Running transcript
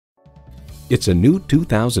It's a new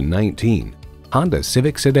 2019 Honda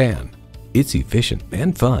Civic Sedan. It's efficient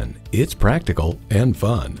and fun. It's practical and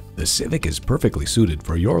fun. The Civic is perfectly suited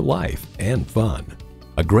for your life and fun.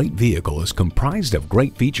 A great vehicle is comprised of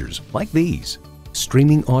great features like these: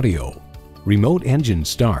 streaming audio, remote engine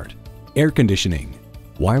start, air conditioning,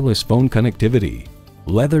 wireless phone connectivity,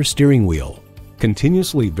 leather steering wheel,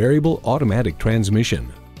 continuously variable automatic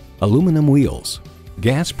transmission, aluminum wheels,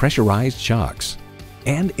 gas pressurized shocks,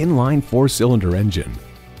 and inline 4-cylinder engine.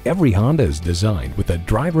 Every Honda is designed with the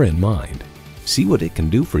driver in mind. See what it can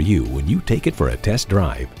do for you when you take it for a test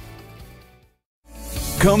drive.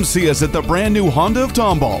 Come see us at the brand new Honda of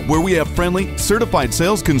Tomball, where we have friendly, certified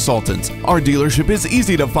sales consultants. Our dealership is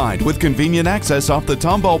easy to find with convenient access off the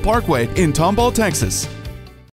Tomball Parkway in Tomball, Texas.